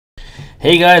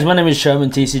Hey guys, my name is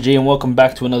Sherman TCG and welcome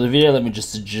back to another video. Let me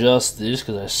just adjust this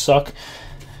because I suck.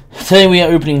 Today we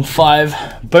are opening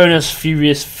 5 bonus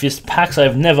Furious Fist packs.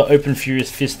 I've never opened Furious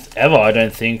Fist ever, I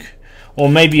don't think. Or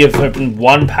maybe I've opened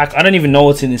one pack. I don't even know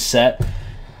what's in this set.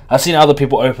 I've seen other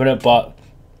people open it, but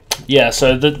yeah,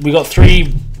 so we got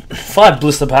 5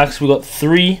 blister packs. We got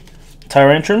 3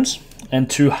 Tyrantrums and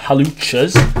 2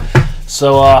 Hawluchas.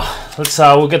 So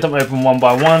we'll get them open one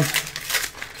by one.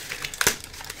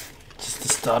 To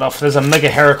start off, there's a Mega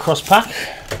Heracross pack,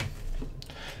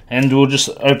 and we'll just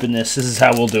open this. This is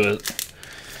how we'll do it.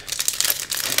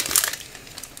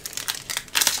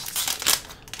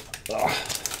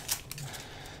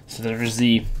 So there is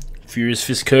the Furious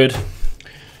Fist code.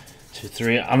 2,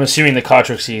 3. I'm assuming the card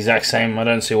trick's the exact same. I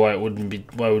don't see why it would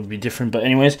be different. But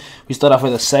anyways, we start off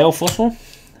with a Sail Fossil,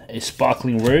 a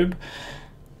Sparkling Robe,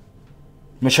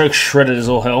 Machoke shredded as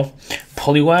all hell,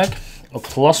 Poliwag, a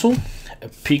Plusle, a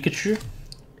Pikachu,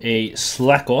 a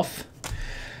Slakoth,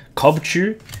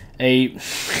 Cobchu, a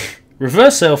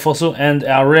Reverse Sail Fossil, and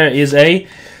our rare is a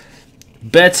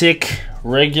Beartic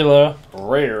regular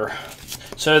rare.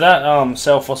 So that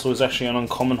Sail Fossil is actually an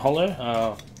uncommon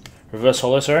holo, reverse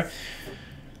holo, sorry.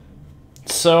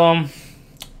 So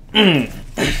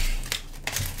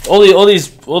all these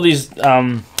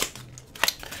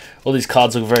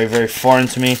cards look very, very foreign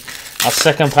to me. Our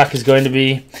second pack is going to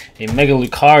be a Mega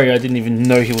Lucario. I didn't even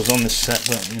know he was on this set,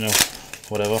 but, you know,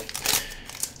 whatever.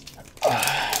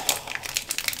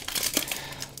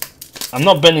 I'm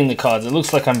not bending the cards. It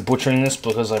looks like I'm butchering this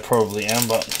because I probably am,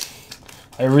 but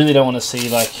I really don't want to see,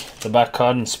 like, the back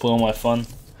card and spoil my fun.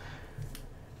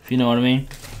 If you know what I mean.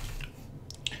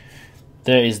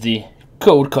 There is the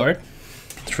code card.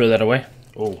 Throw that away.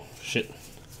 Oh, shit.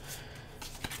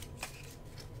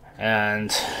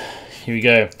 And here we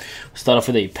go. We'll start off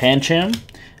with a Pancham,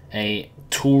 a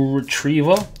Tool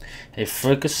Retriever, a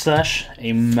Focus Sash,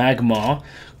 a Magmar,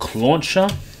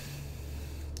 Clauncher,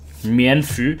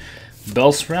 Mienfoo,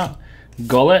 Bellsprout,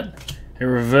 Golett, a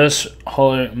Reverse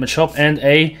Holo Machop, and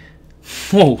a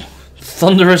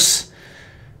Thunderous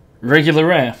regular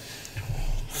rare.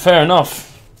 Fair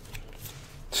enough.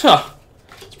 Huh.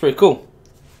 It's pretty cool.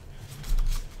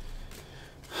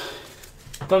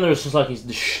 Thunderous looks like he's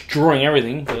destroying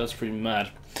everything, but that's pretty mad.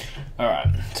 Alright,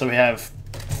 so we have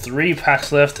 3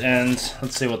 packs left, and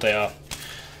let's see what they are.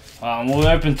 We'll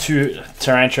open 2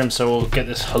 Tyrantrums, so we'll get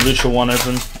this Hawlucha one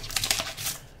open.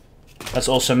 That's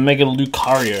also Mega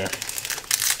Lucario.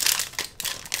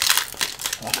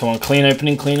 Oh, come on, clean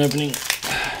opening, clean opening.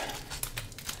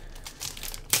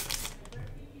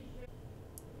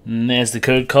 And there's the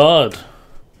code card.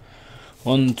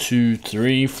 1, 2,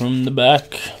 3 from the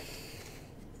back.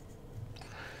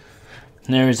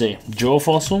 There is a Jaw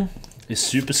Fossil, a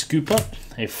Super Scooper,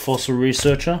 a Fossil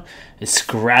Researcher, a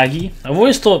Scraggy. I've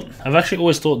actually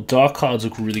always thought dark cards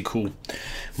look really cool.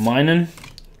 Minun,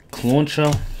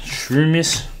 Clauncher,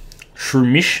 Shroomish,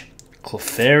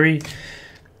 Clefairy,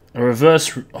 a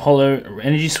Reverse Holo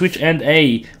Energy Switch, and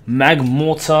a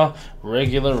Magmortar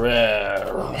regular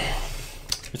rare.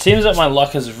 It seems that my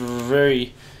luck has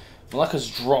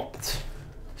dropped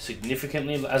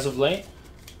significantly as of late.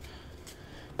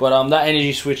 But that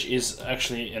Energy Switch is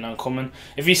actually an uncommon.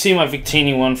 If you see my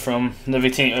Victini one from the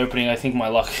Victini opening, I think my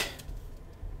luck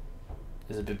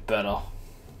is a bit better.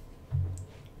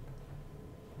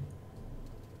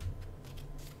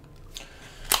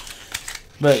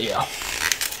 But yeah.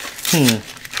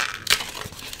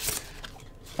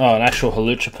 Oh, an actual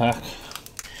Hawlucha pack.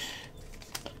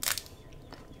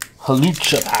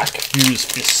 Hawlucha pack, Furious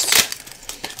Fist.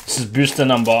 This is booster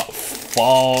number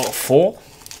 4.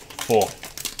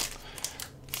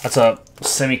 That's a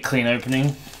semi-clean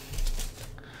opening.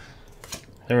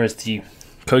 There is the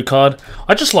code card.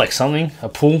 I just like something. A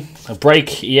pull, a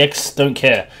break, EX, don't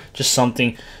care. Just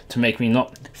something to make me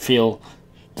not feel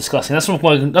disgusting. That's what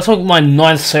my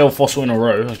 9th Sail Fossil in a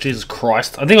row. Oh, Jesus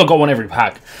Christ. I think I got one every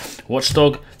pack.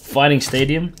 Watchdog, Fighting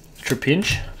Stadium,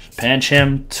 Trapinch,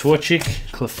 Pancham, Torchic,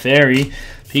 Clefairy,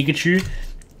 Pikachu,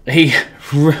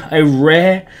 a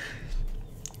rare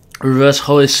Reverse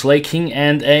Holo Slaking,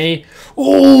 and a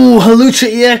Hawlucha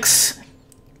EX.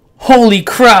 Holy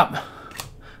crap!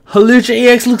 Hawlucha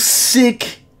EX looks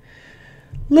sick.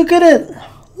 Look at it.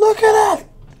 Look at it.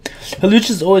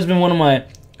 Hawlucha's always been one of my,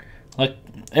 like,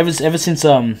 ever since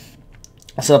I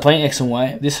started playing X and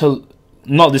Y.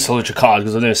 Not this Hawlucha card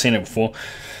because I've never seen it before.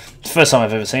 It's the first time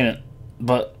I've ever seen it.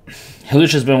 But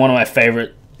Hawlucha's been one of my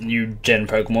favorite new gen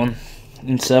Pokemon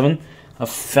in 7.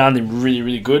 I've found him really,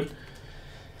 really good.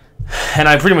 And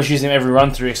I pretty much use him every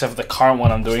run through except for the current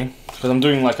one I'm doing. Because I'm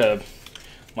doing like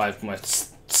my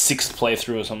 6th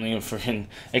playthrough or something of freaking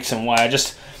X and Y. I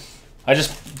just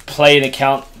play an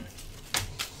account,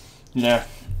 you know,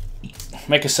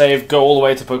 make a save, go all the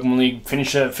way to Pokemon League,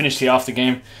 finish the after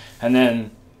game, and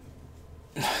then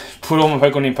put all my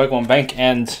Pokemon in Pokemon Bank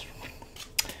and,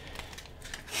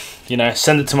 you know,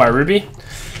 send it to my Ruby.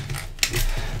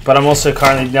 But I'm also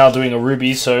currently now doing a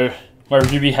Ruby, so my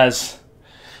Ruby has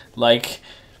like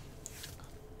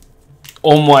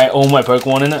all my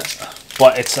Pokemon in it,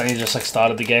 but it's only just like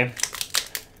started the game.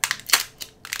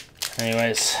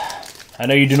 Anyways, I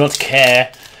know you do not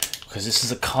care because this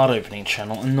is a card opening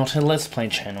channel and not a Let's Play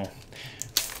channel.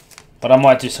 But I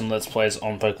might do some Let's Plays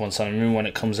on Pokemon Sun and Moon when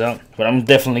it comes out. But I'm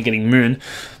definitely getting Moon.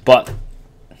 But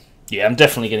yeah, I'm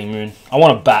definitely getting Moon. I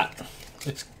want a bat.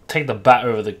 Let's take the bat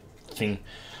over the thing.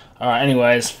 Alright,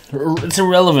 anyways, it's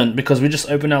irrelevant because we just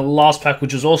opened our last pack,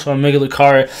 which is also a Mega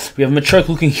Lucario. We have Machoke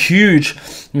looking huge.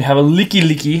 We have a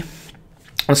Licky.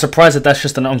 I'm surprised that that's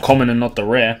just an uncommon and not the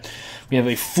rare. We have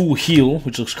a Full Heal,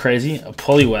 which looks crazy, a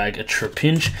Poliwag, a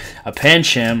Trapinch, a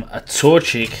Pancham, a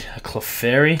Torchic, a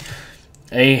Clefairy,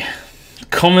 a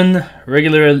common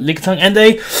regular Lickitung, and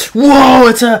a whoa!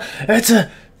 It's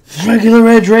a regular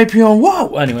red Drapion.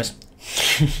 Whoa! Anyways,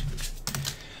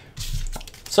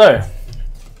 so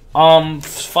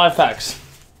 5 packs.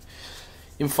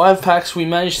 In 5 packs, we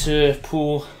managed to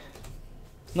pull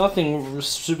nothing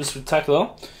super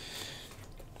spectacular.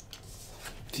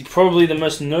 Probably the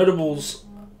most notables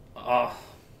are...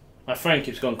 My phone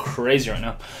keeps going crazy right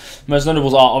now. Most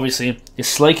notables are obviously is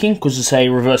Slaking, because it's a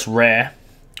reverse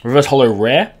holo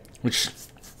rare, which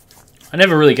I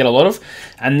never really get a lot of,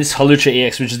 and this Hawlucha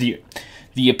EX, which is the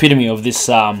epitome of this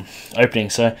opening.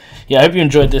 So yeah, I hope you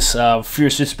enjoyed this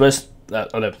Furious Fist burst.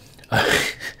 I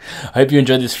hope you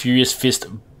enjoyed this Furious Fist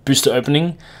booster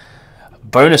opening,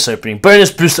 bonus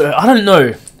booster. I don't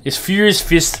know. It's Furious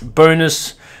Fist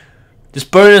bonus. This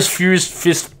bonus Furious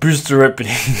Fist booster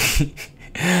opening.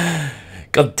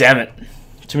 God damn it.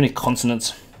 Too many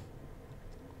consonants.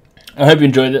 I hope you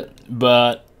enjoyed it.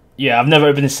 But yeah, I've never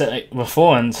opened this set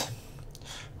before, and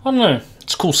I don't know.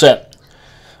 It's a cool set.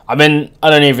 I mean, I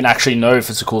don't even actually know if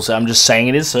it's a cool set. I'm just saying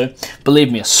it is, so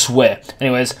believe me, I swear.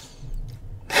 Anyways,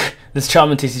 this is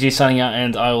Charmin TCG signing out,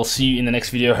 and I will see you in the next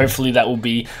video. Hopefully that will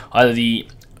be either the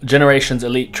Generations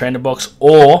Elite Trainer Box,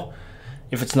 or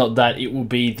if it's not that, it will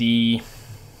be the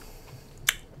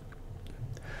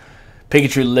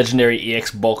Pikachu Legendary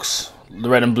EX box, the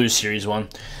Red and Blue Series one.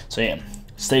 So yeah,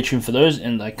 stay tuned for those,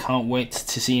 and I can't wait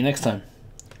to see you next time.